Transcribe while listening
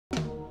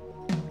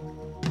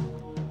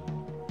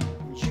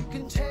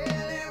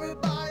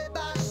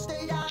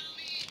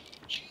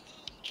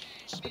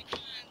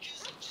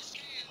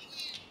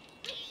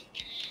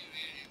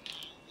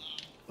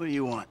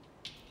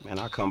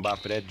come by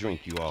for that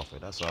drink you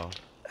offered, that's all.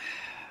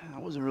 I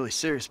wasn't really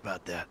serious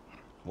about that.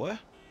 What?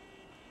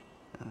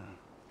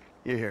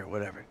 You're here,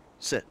 whatever.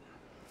 Sit.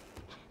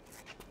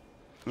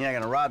 You're not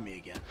gonna rob me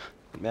again.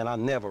 Man, I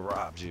never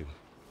robbed you.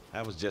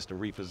 That was just a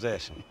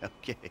repossession.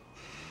 Okay.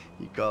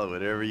 You call it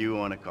whatever you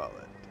want to call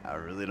it. I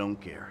really don't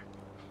care.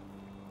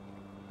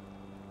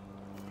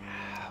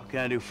 What can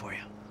I do for you?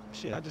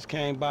 Shit, I just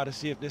came by to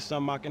see if there's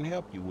something I can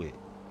help you with.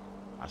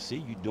 I see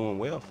you doing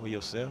well for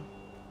yourself.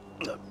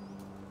 Look,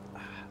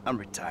 I'm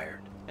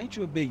retired. Ain't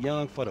you a bit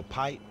young for the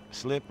pipe,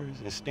 slippers,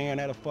 and staring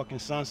at a fucking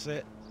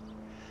sunset?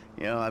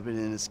 You know, I've been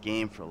in this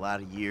game for a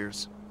lot of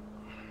years,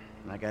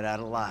 and I got out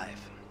alive.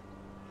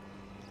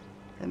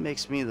 That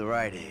makes me the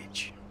right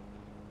age.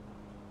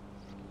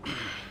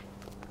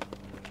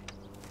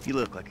 You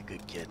look like a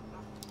good kid.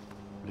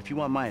 But if you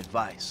want my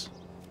advice,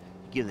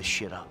 you give this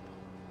shit up.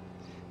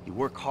 You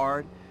work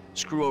hard,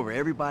 screw over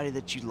everybody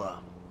that you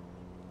love.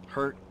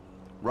 Hurt,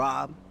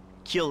 rob,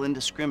 kill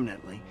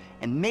indiscriminately,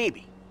 and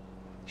maybe,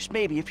 just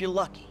maybe if you're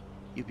lucky,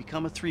 you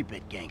become a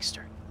 3-bit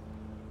gangster.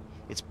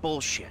 It's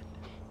bullshit.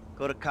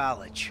 Go to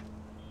college.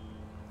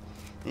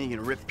 Then you're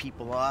gonna rip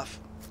people off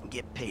and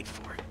get paid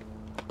for it.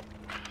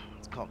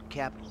 It's called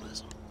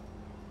capitalism.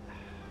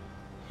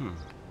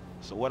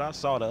 So what I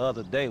saw the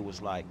other day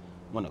was like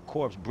when a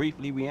corpse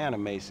briefly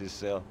reanimates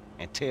itself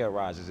and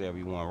terrorizes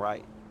everyone,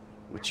 right?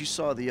 What you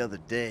saw the other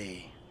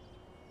day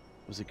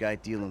was a guy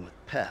dealing with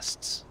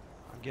pests.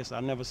 I guess I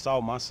never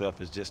saw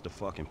myself as just a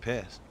fucking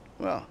pest.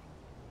 Well,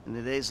 and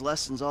today's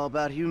lesson's all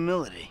about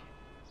humility.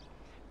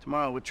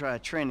 Tomorrow we'll try a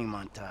training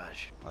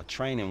montage. A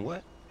training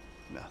what?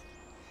 No,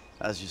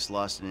 I was just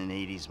lost in an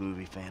 80s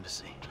movie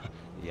fantasy.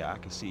 Yeah, I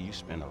can see you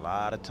spend a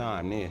lot of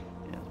time there.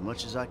 Yeah, as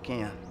much as I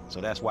can.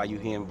 So that's why you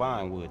here in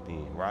Vinewood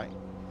then, right?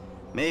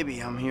 Maybe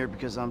I'm here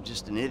because I'm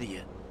just an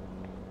idiot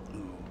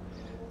who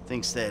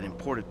thinks that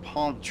imported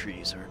palm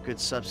trees are a good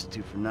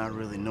substitute for not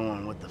really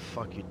knowing what the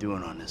fuck you're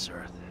doing on this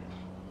earth.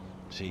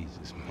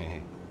 Jesus,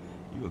 man.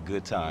 You a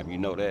good time, you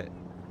know that?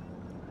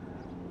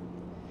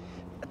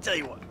 I tell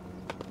you what.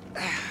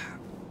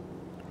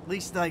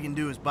 Least I can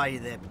do is buy you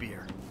that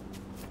beer.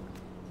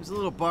 There's a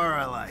little bar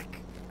I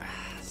like.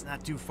 It's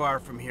not too far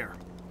from here.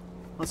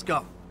 Let's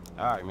go.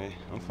 All right, man.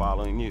 I'm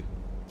following you.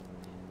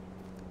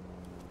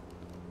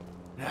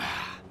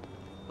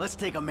 Let's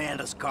take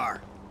Amanda's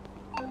car.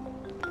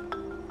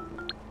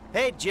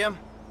 Hey, Jim.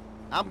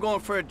 I'm going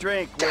for a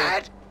drink.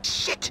 Dad!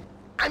 Shit!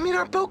 I'm in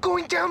our boat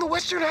going down the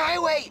Western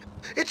Highway!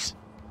 It's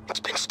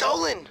been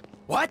stolen!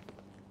 What?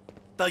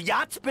 The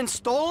yacht's been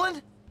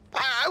stolen?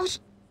 I was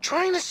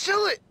trying to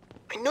sell it.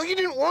 I know you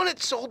didn't want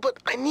it sold, but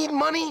I need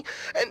money,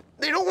 and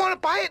they don't want to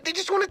buy it. They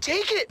just want to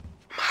take it.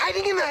 I'm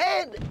hiding in the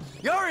head.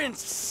 You're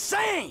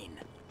insane!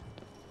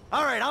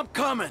 All right, I'm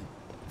coming.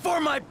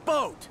 For my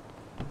boat!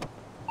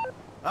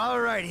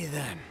 Alrighty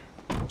then.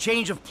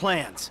 Change of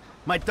plans.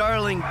 My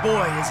darling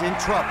boy is in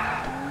trouble.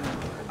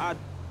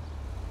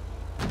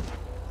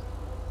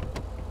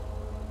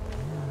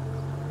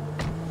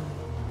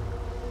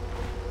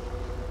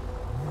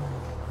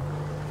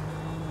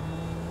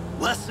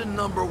 Lesson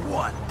number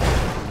 1.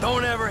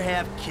 Don't ever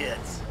have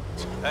kids.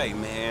 Hey,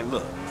 man,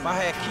 look. If I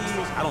had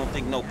kids, I don't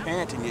think no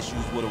parenting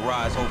issues would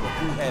arise over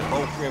who had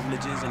boat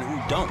privileges and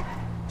who don't.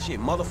 Shit,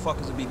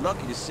 motherfuckers would be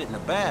lucky to sit in a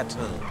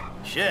bathtub.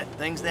 Shit,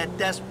 things that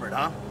desperate,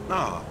 huh?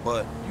 Nah,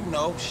 but, you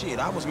know, shit,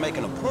 I was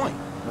making a point.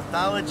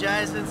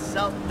 Mythologizing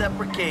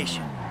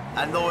self-deprecation.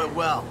 I know it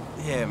well.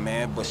 Yeah,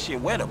 man, but shit,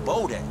 where the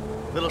boat at?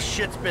 Little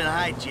shit's been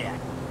hijacked.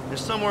 They're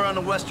somewhere on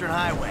the Western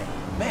Highway.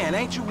 Man,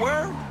 ain't you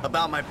worried?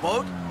 About my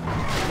boat?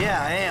 Yeah,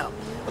 I am.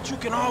 But you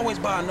can always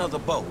buy another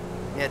boat.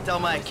 Yeah, tell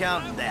my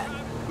accountant that.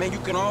 Man, you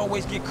can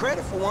always get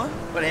credit for one.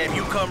 But have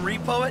you come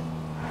repo it?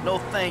 No,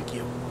 thank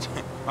you.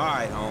 All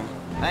right, homie.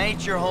 I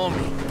ain't your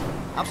homie.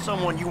 I'm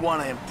someone you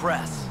want to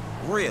impress.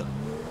 Really?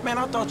 Man,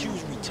 I thought you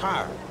was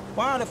retired.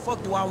 Why the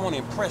fuck do I want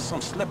to impress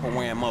some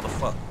slipper-wearing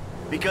motherfucker?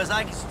 Because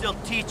I can still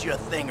teach you a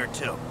thing or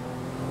two.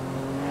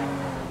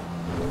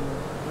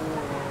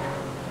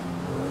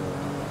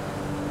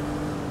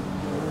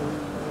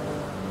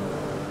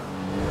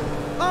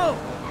 Oh!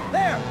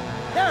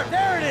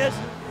 There it is!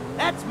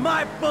 That's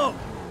my boat!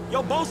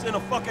 Your boat's in a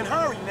fucking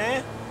hurry,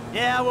 man.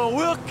 Yeah, well,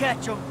 we'll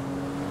catch him.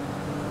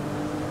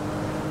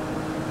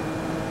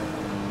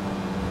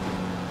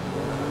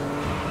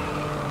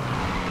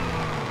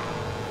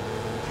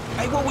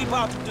 Hey, what we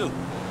about to do?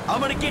 I'm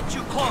gonna get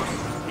you close,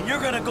 and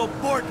you're gonna go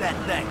board that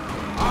thing.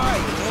 All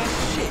right, man,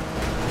 shit.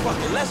 Fuck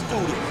it, let's do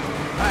this.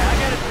 All right, I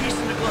got a piece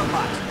in the glove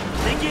box.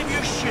 They give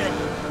you shit,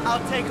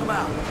 I'll take them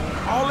out.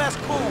 Oh, that's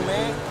cool,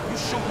 man. You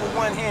shoot with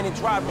one hand and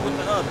drive with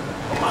the other.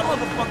 But my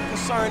motherfucking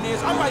concern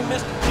is I might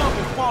miss the jump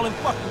and fall in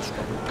fucking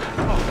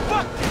Oh,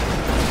 fuck!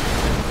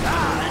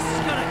 This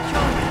is gonna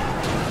kill me.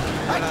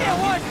 I can't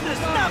watch this.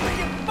 Stop it,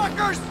 you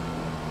fuckers!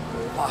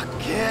 Fuck,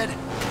 kid.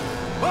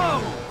 Whoa,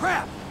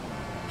 crap.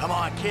 Come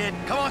on, kid.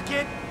 Come on,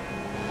 kid.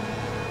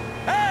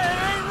 Hey,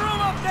 there ain't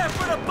room up there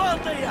for the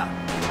both of you.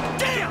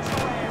 Damn!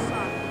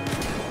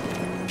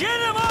 Get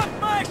him off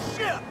my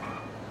ship!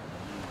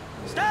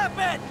 Stop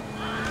it!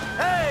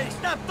 Hey,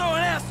 stop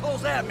throwing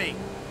assholes at me!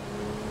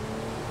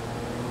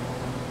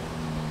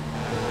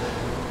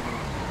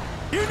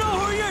 You know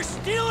who you're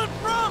stealing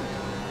from?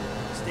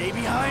 Stay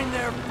behind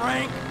there,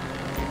 Frank.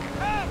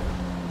 Hey!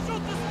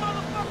 Shoot this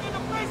motherfucker in the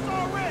face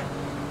already!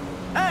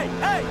 Hey,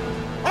 hey!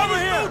 Over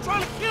here! Dude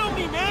trying to kill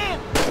me, man!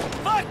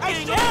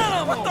 Fucking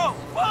animal! What the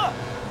fuck?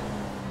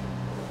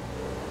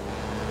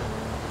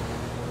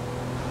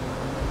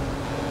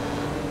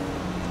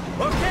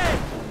 Okay,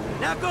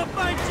 now go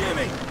find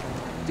Jimmy.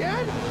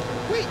 Dad?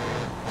 Wait,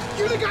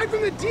 you're the guy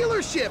from the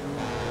dealership.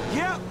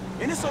 Yeah,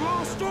 and it's a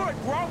long story,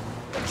 bro.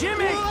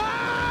 Jimmy!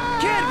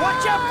 Kid,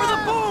 watch out for the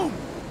boom!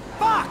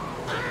 Fuck!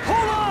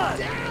 Hold on!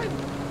 Dad!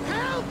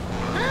 Help!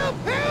 Help!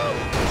 Help!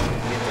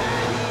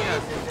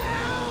 Dad, Jesus,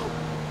 help!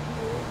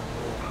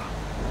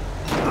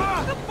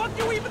 What the fuck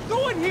you even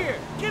doing here?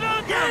 Get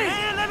under,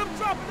 man! Let him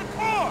drop in the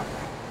car!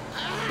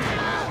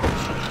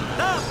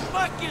 The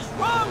fuck is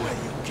wrong with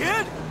you,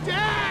 kid?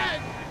 Dad!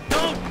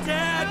 Don't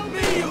dad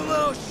me, you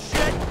little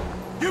shit!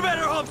 You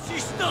better hope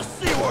she's still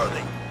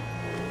seaworthy!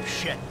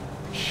 Shit.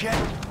 Shit.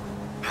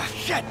 Ah,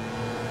 shit!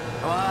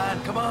 Come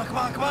on, come on, come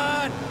on, come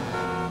on!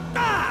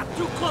 Ah!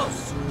 Too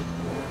close!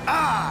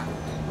 Ah!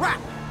 Rat!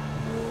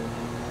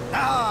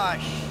 Ah!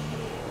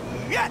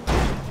 Shit!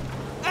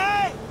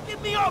 Hey!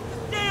 Get me off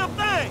this damn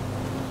thing!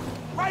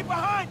 Right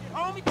behind you,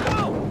 homie!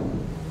 Go!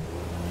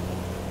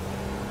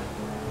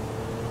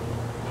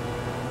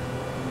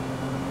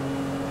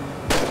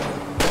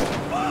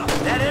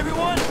 That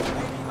everyone?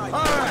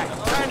 Alright,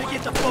 time to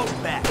get the boat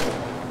back.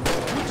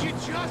 Would you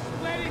just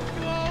let it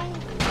go?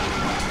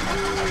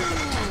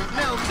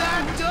 Now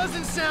that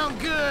doesn't sound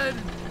good.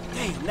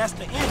 Damn, that's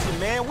the engine,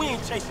 man. We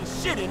ain't chasing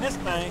shit in this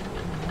thing.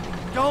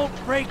 Don't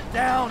break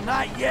down,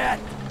 not yet.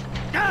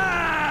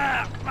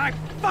 Ah! My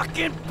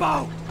fucking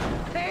boat!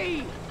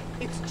 Hey,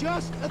 it's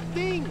just a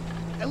thing.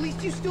 At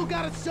least you still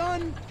got a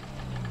son.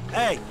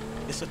 Hey,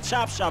 it's a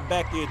chop shop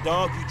back there,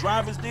 dog. You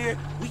drivers there,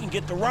 we can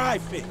get the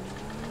ride fixed.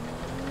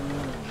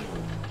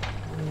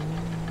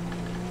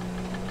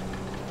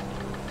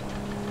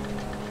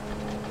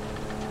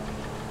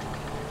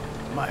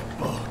 My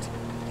boat.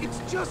 It's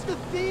just a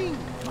thing.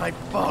 My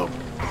boat.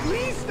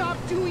 Please stop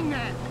doing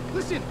that.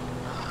 Listen,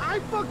 I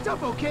fucked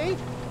up, okay?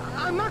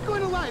 I'm not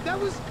going to lie. That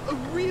was a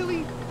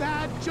really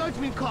bad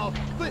judgment call.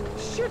 But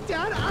shit,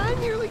 Dad, I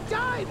nearly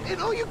died.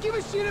 And all you give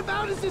a shit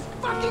about is this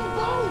fucking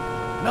boat.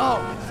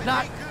 No, it's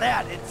not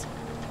that. It's...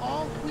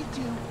 All we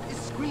do is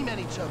scream at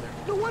each other.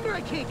 No wonder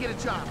I can't get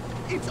a job.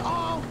 It's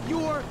all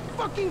your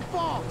fucking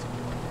fault.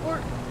 Or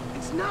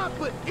it's not,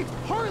 but it's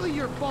partly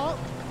your fault.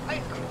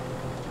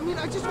 I mean,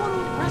 I just want to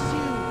impress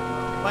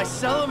you. By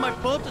selling my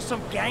boat to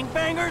some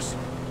gangbangers?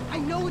 I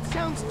know it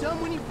sounds dumb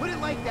when you put it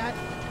like that,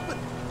 but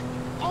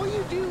all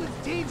you do is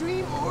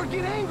daydream or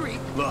get angry.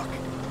 Look,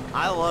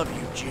 I love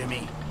you,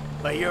 Jimmy,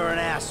 but you're an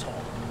asshole.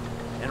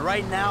 And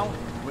right now,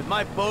 with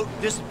my boat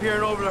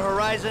disappearing over the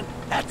horizon,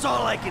 that's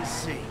all I can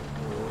see.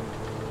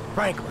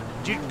 Franklin,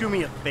 would you do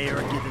me a favor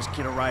and give this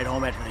kid a ride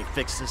home after they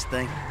fix this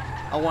thing?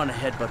 I want to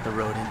headbutt the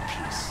road in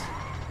peace.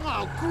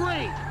 Oh,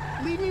 great!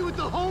 Leave me with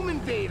the home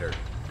invader.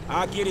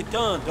 I'll get it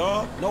done,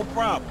 dog. No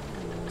problem.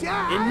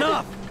 Dad!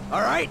 Enough,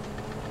 all right?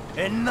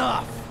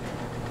 Enough!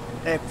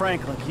 Hey,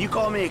 Franklin, can you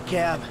call me a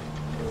cab?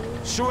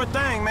 Sure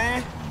thing,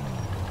 man.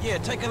 Yeah,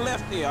 take a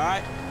left there, all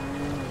right?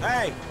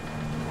 Hey,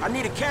 I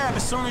need a cab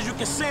as soon as you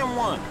can send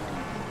one.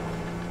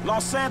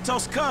 Los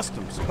Santos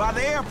Customs, by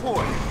the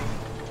airport.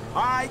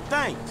 All right,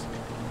 thanks.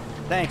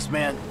 Thanks,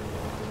 man.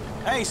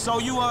 Hey, so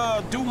you,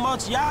 do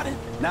much yachting?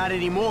 Not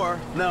anymore.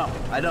 No,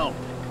 I don't.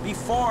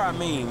 Before, I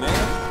mean,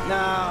 man.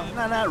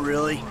 No, not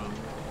really.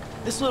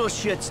 This little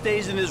shit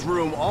stays in his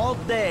room all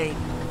day.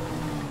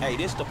 Hey,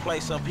 this the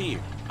place up here.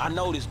 I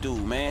know this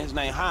dude, man. His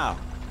name Hal.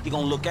 He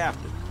gonna look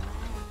after me.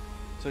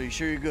 So you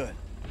sure you're good?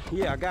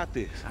 Yeah, I got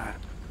this. All right.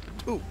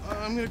 Ooh,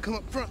 I'm gonna come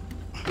up front.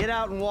 Get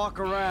out and walk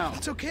around.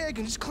 It's okay, I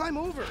can just climb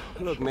over.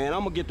 Look, man,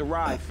 I'm gonna get the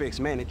ride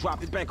fixed, man, and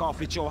drop it back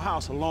off at your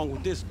house along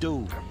with this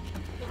dude.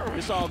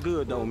 It's all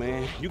good, though,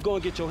 man. You go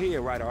and get your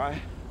head right, all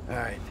right? All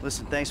right.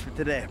 Listen, thanks for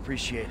today. I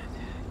appreciate it.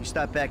 You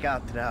stop back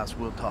out to the house,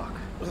 we'll talk.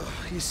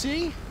 You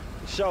see?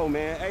 Show,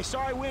 man. Hey,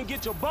 sorry we didn't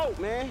get your boat,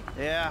 man.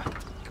 Yeah.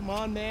 Come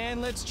on,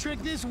 man, let's trick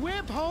this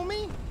whip,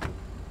 homie.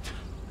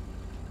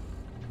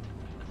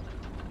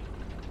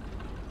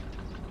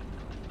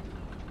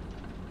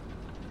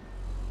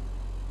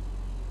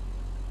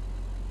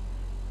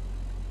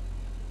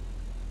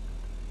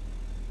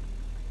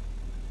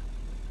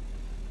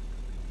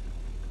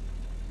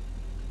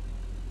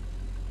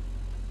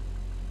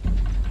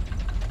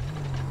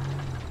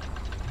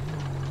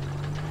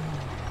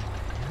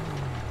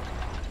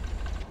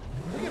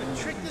 We're gonna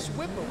trick this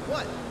whip or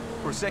what?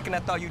 For a second, I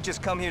thought you'd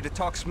just come here to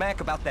talk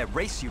smack about that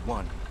race you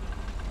won.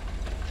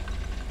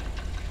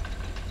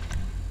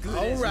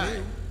 All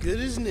right,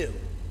 good as new.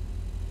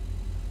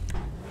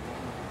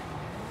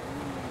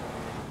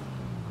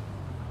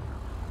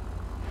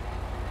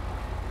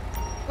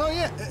 Oh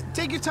yeah,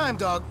 take your time,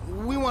 dog.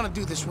 We want to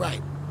do this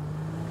right.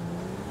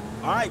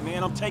 All right,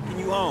 man, I'm taking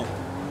you home.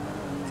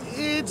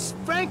 It's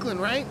Franklin,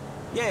 right?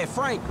 Yeah,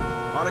 Frank,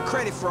 or the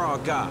credit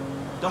fraud guy,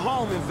 the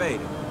home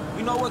invader.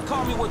 You know what?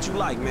 Call me what you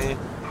like, man.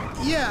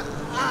 Yeah,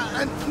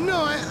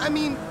 no, I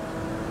mean,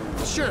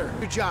 sure,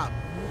 your job.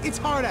 It's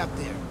hard out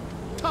there.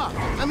 Tough.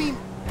 I mean,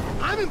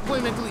 I'm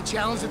employmentally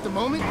challenged at the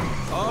moment.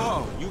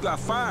 Oh, you got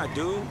fired,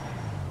 dude.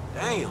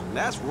 Damn,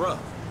 that's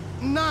rough.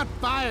 Not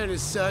fired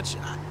as such.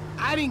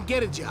 I didn't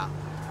get a job.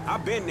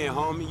 I've been there,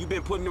 homie. You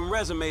been putting them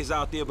resumes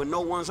out there, but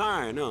no one's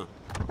hiring, huh?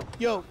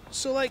 Yo,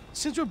 so like,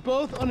 since we're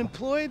both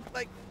unemployed,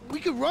 like, we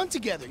could run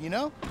together, you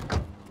know?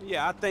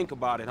 Yeah, I think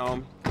about it,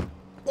 homie.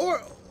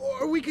 Or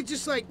we could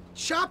just, like,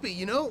 shop it,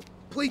 you know?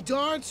 Play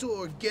darts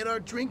or get our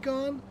drink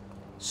on.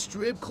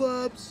 Strip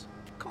clubs.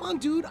 Come on,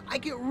 dude, I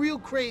get real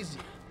crazy.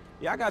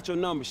 Yeah, I got your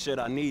number, shit.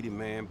 I need it,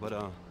 man.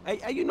 But,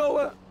 hey, you know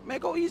what? Man,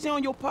 go easy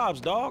on your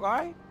pops, dog, all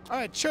right? All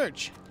right,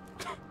 church.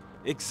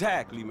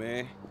 Exactly,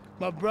 man.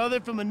 My brother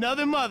from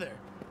another mother.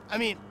 I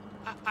mean,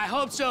 I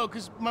hope so,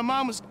 because my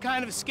mom was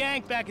kind of a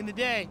skank back in the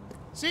day.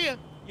 See ya.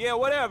 Yeah,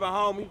 whatever,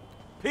 homie.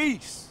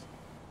 Peace.